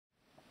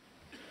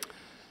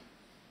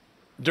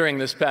During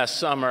this past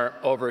summer,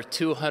 over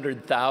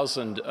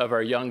 200,000 of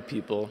our young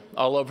people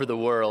all over the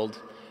world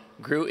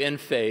grew in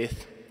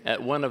faith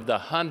at one of the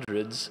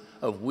hundreds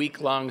of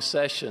week-long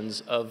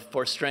sessions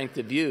For Strength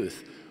of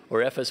Youth,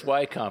 or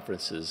FSY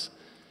conferences.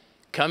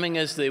 Coming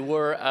as they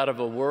were out of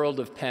a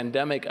world of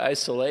pandemic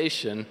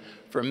isolation,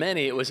 for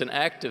many it was an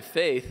act of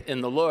faith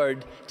in the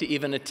Lord to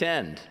even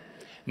attend.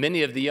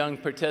 Many of the young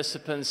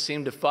participants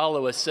seemed to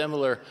follow a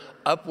similar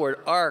upward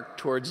arc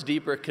towards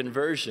deeper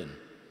conversion.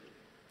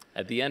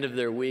 At the end of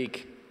their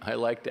week, I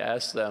like to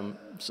ask them,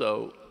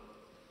 "So,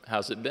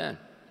 how's it been?"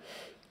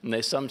 And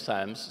they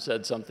sometimes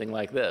said something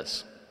like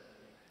this: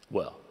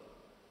 "Well,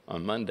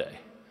 on Monday,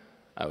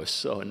 I was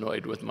so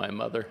annoyed with my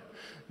mother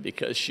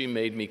because she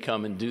made me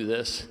come and do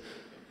this,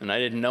 and I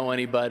didn't know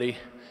anybody,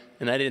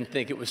 and I didn't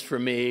think it was for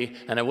me,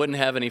 and I wouldn't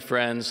have any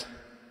friends.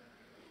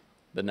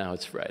 But now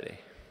it's Friday,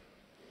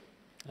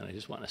 and I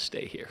just want to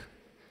stay here.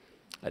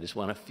 I just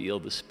want to feel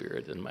the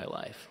Spirit in my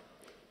life.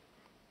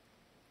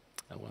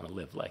 I want to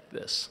live like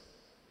this."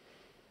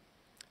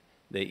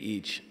 They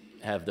each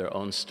have their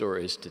own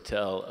stories to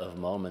tell of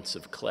moments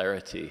of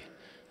clarity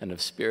and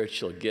of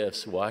spiritual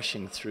gifts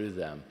washing through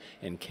them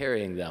and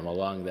carrying them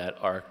along that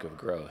arc of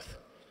growth.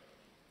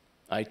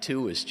 I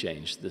too was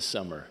changed this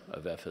summer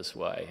of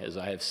FSY as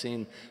I have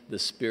seen the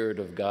Spirit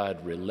of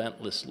God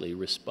relentlessly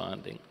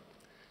responding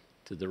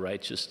to the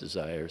righteous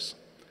desires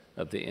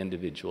of the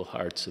individual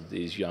hearts of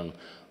these young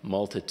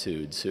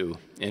multitudes who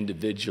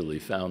individually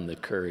found the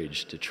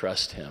courage to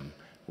trust Him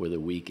with a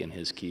week in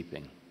His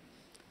keeping.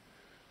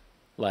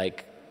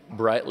 Like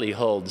brightly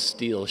hulled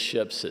steel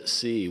ships at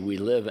sea, we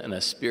live in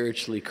a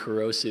spiritually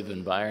corrosive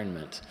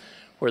environment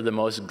where the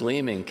most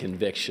gleaming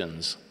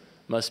convictions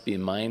must be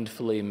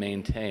mindfully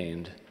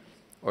maintained,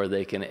 or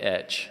they can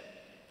etch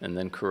and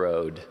then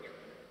corrode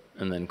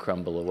and then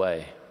crumble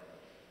away.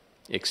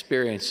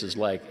 Experiences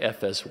like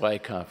FSY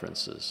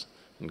conferences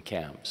and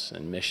camps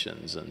and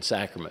missions and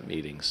sacrament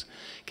meetings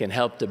can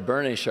help to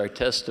burnish our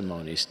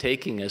testimonies,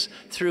 taking us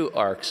through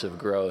arcs of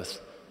growth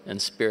and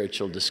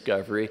spiritual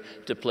discovery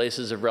to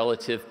places of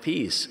relative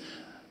peace.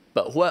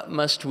 But what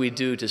must we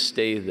do to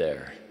stay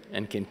there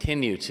and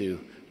continue to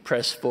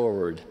press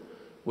forward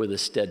with a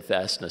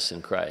steadfastness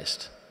in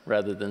Christ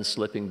rather than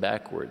slipping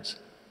backwards?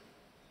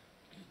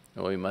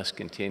 Well, we must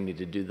continue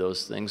to do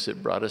those things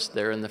that brought us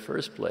there in the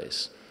first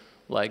place,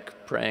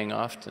 like praying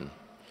often,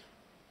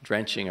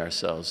 drenching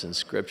ourselves in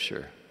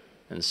Scripture,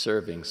 and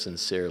serving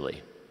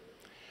sincerely.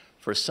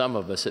 For some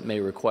of us, it may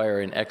require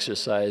an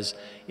exercise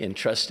in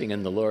trusting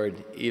in the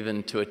Lord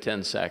even to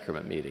attend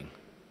sacrament meeting.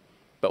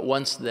 But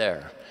once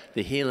there,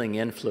 the healing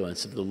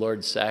influence of the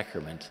Lord's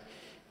sacrament,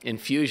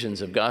 infusions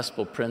of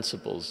gospel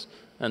principles,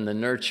 and the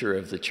nurture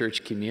of the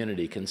church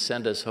community can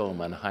send us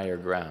home on higher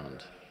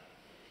ground.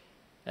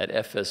 At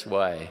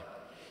FSY,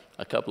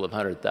 a couple of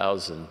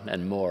 100,000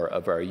 and more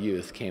of our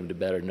youth came to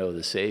better know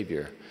the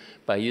Savior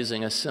by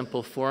using a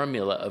simple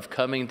formula of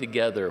coming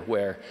together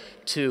where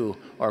two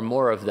or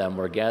more of them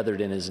were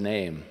gathered in His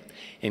name,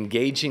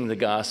 engaging the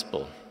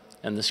gospel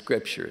and the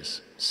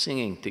Scriptures,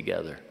 singing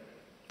together,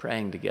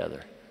 praying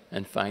together,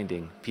 and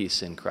finding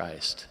peace in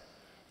Christ.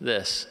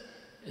 This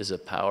is a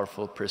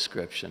powerful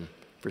prescription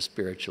for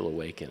spiritual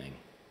awakening.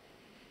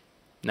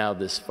 Now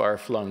this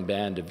far-flung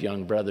band of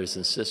young brothers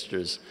and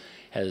sisters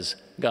has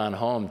gone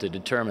home to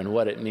determine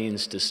what it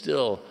means to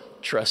still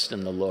trust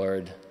in the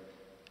Lord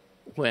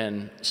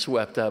when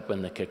swept up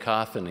in the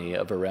cacophony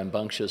of a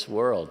rambunctious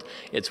world.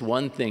 It's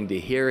one thing to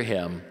hear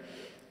Him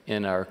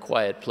in our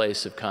quiet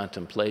place of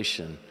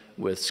contemplation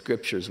with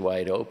Scriptures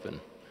wide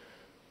open,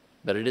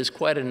 but it is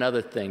quite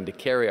another thing to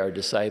carry our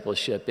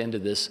discipleship into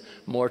this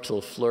mortal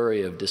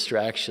flurry of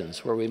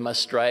distractions where we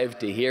must strive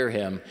to hear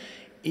Him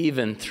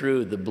even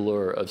through the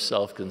blur of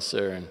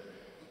self-concern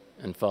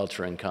and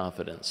faltering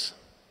confidence.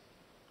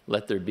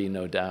 Let there be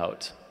no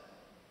doubt,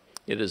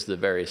 it is the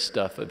very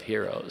stuff of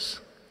heroes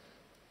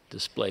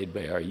displayed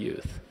by our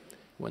youth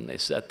when they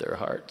set their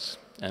hearts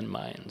and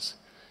minds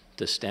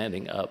to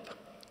standing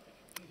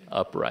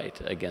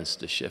upright against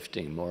the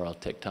shifting moral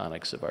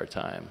tectonics of our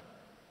time.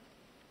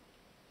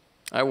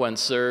 I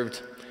once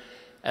served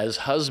as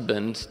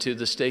husband to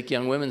the Stake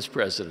Young Women's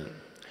president.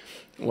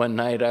 One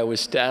night I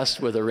was tasked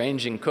with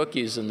arranging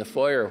cookies in the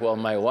foyer while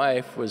my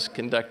wife was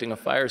conducting a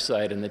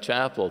fireside in the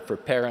chapel for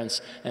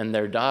parents and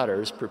their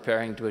daughters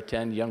preparing to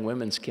attend Young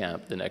Women's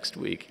Camp the next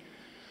week.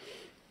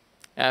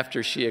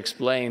 After she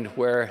explained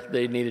where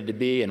they needed to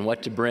be and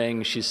what to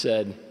bring, she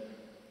said,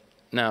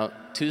 "Now,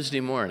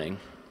 Tuesday morning,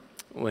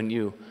 when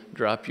you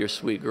drop your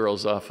sweet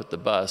girls off at the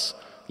bus,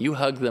 you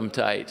hug them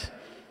tight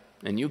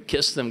and you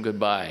kiss them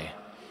goodbye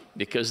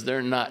because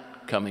they're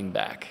not coming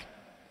back."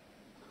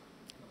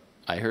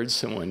 I heard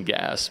someone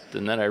gasp,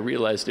 and then I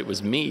realized it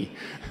was me.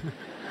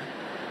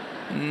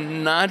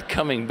 Not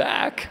coming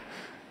back.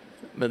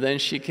 But then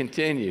she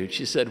continued.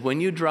 She said,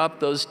 "When you drop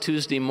those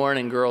Tuesday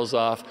morning girls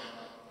off,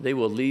 they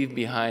will leave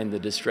behind the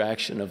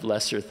distraction of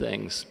lesser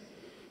things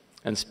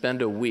and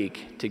spend a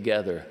week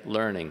together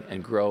learning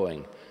and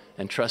growing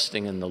and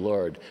trusting in the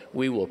Lord,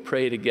 we will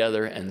pray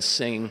together and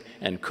sing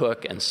and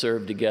cook and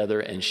serve together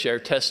and share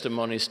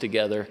testimonies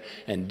together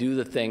and do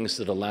the things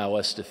that allow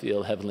us to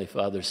feel Heavenly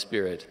Father's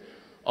Spirit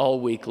all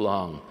week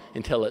long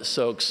until it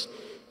soaks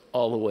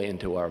all the way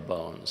into our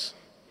bones.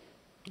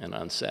 And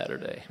on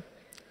Saturday,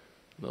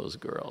 those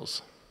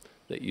girls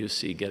that you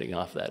see getting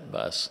off that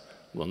bus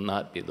will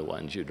not be the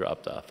ones you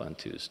dropped off on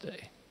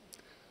Tuesday.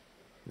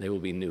 They will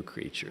be new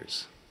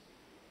creatures.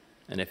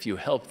 And if you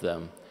help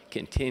them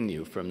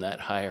continue from that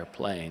higher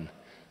plane,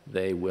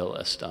 they will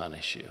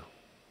astonish you.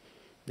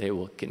 They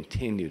will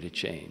continue to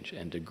change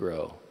and to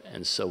grow,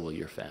 and so will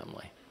your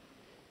family.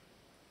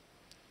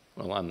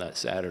 Well, on that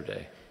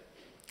Saturday,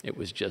 it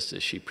was just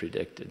as she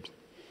predicted.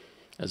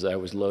 As I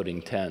was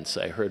loading tents,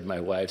 I heard my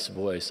wife's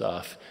voice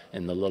off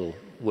in the little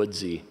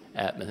woodsy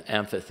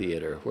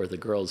amphitheater where the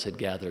girls had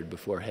gathered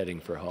before heading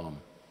for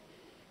home.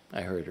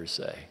 I heard her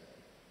say,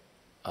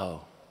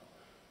 "Oh,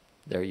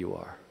 there you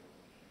are.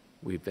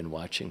 We've been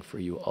watching for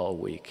you all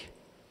week,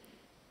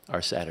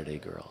 our Saturday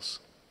girls."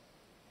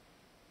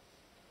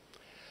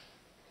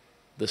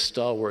 The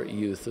stalwart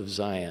youth of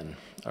Zion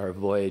are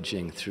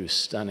voyaging through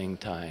stunning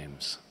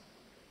times,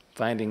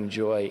 finding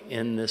joy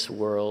in this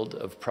world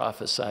of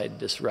prophesied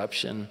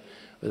disruption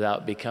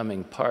without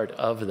becoming part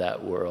of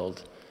that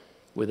world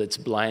with its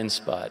blind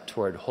spot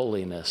toward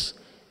holiness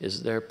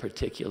is their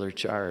particular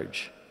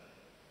charge.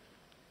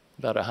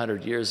 About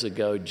 100 years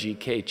ago,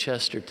 G.K.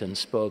 Chesterton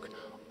spoke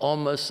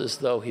almost as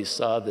though he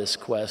saw this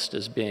quest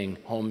as being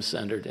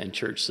home-centered and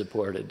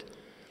church-supported,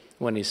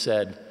 when he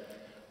said,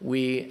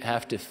 "We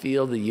have to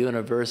feel the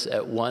universe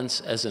at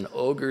once as an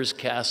ogre's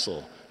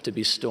castle to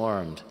be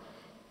stormed,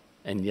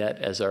 and yet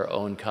as our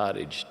own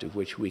cottage to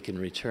which we can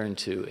return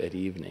to at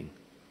evening."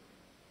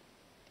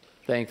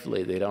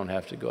 Thankfully, they don't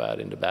have to go out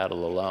into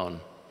battle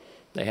alone.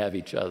 They have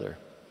each other,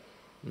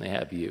 and they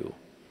have you.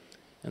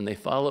 And they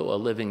follow a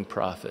living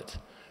prophet,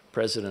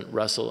 President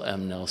Russell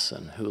M.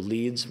 Nelson, who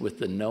leads with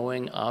the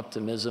knowing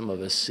optimism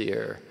of a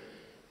seer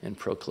in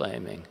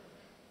proclaiming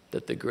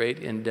that the great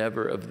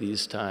endeavor of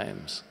these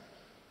times,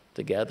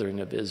 the gathering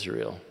of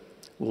Israel,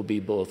 will be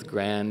both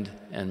grand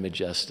and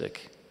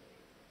majestic.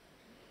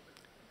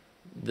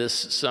 This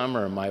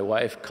summer, my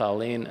wife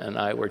Colleen and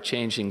I were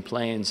changing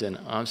planes in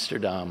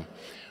Amsterdam,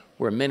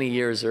 where many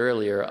years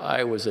earlier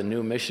I was a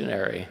new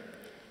missionary.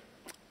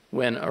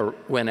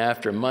 When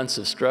after months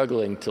of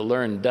struggling to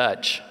learn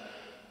Dutch,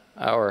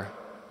 our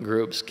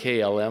group's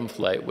KLM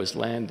flight was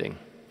landing,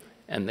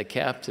 and the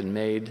captain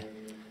made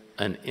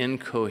an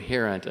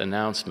incoherent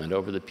announcement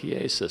over the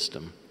PA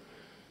system.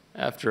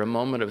 After a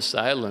moment of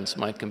silence,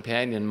 my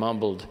companion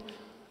mumbled,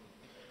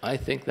 "I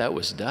think that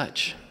was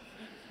Dutch."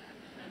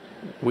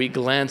 We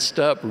glanced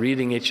up,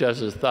 reading each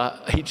other's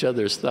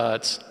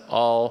thoughts.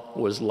 All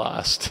was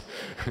lost.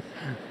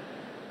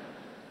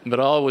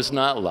 But all was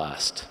not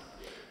lost.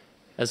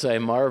 As I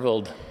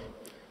marveled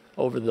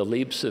over the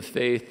leaps of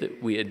faith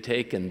that we had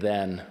taken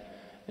then,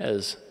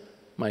 as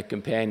my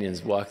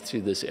companions walked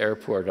through this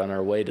airport on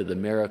our way to the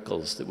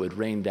miracles that would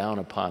rain down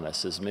upon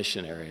us as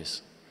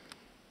missionaries,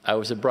 I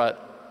was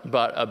brought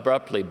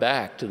abruptly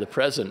back to the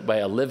present by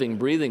a living,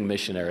 breathing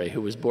missionary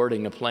who was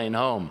boarding a plane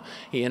home.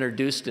 He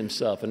introduced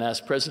himself and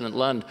asked President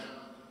Lund,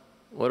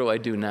 "What do I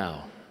do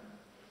now?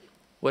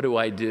 What do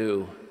I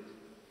do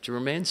to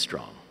remain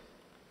strong?"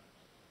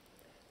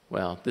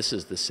 Well, this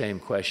is the same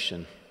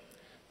question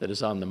that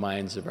is on the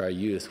minds of our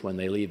youth when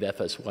they leave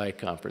FSY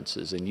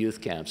conferences and youth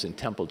camps and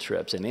temple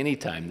trips and any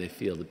time they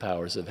feel the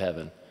powers of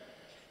heaven.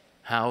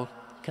 How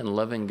can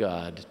loving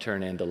God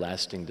turn into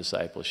lasting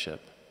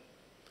discipleship?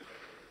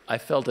 I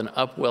felt an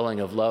upwelling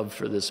of love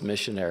for this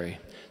missionary,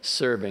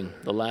 serving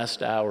the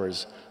last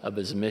hours of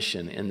his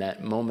mission in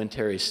that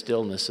momentary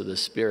stillness of the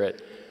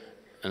Spirit,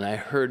 and I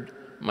heard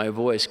my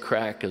voice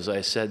crack as I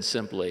said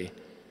simply,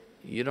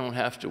 "You don't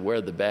have to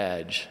wear the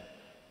badge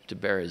to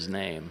bear his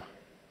name."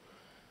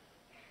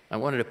 I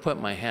wanted to put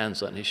my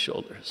hands on his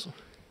shoulders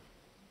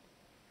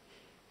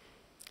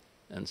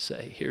and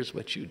say, "Here's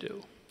what you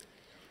do.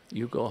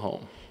 You go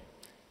home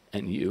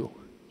and you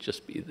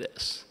just be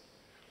this.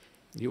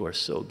 You are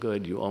so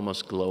good, you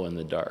almost glow in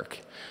the dark.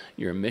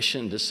 Your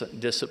mission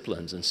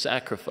disciplines and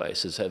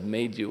sacrifices have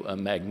made you a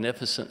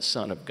magnificent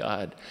son of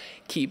God.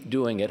 Keep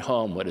doing at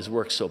home what has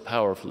worked so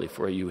powerfully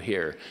for you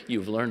here.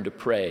 You've learned to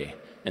pray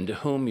and to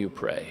whom you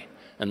pray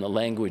and the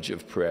language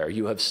of prayer.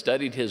 You have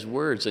studied his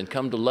words and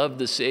come to love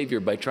the Savior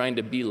by trying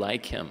to be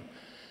like him.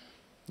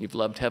 You've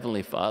loved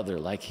Heavenly Father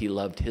like he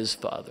loved his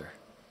Father,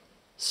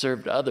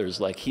 served others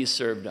like he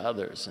served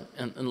others,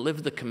 and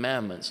lived the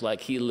commandments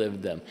like he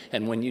lived them.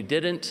 And when you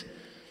didn't,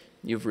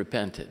 you've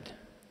repented.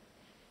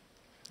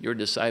 Your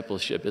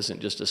discipleship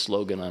isn't just a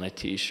slogan on a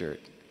t-shirt.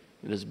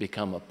 It has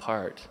become a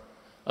part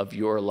of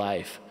your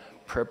life,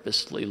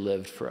 purposely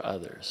lived for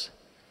others.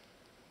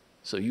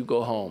 So you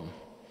go home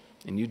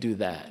and you do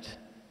that,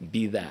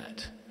 be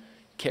that,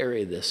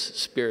 carry this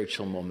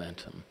spiritual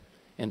momentum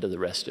into the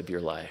rest of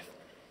your life.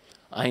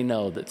 I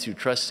know that through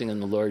trusting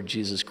in the Lord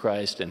Jesus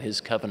Christ and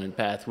his covenant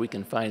path, we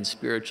can find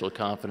spiritual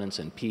confidence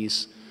and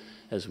peace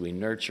as we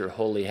nurture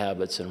holy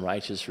habits and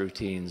righteous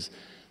routines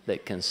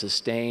that can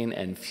sustain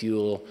and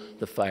fuel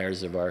the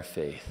fires of our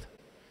faith.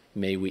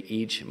 May we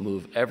each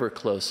move ever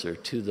closer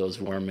to those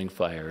warming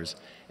fires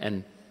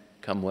and,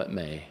 come what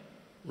may,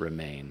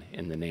 remain.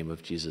 In the name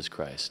of Jesus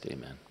Christ,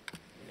 amen.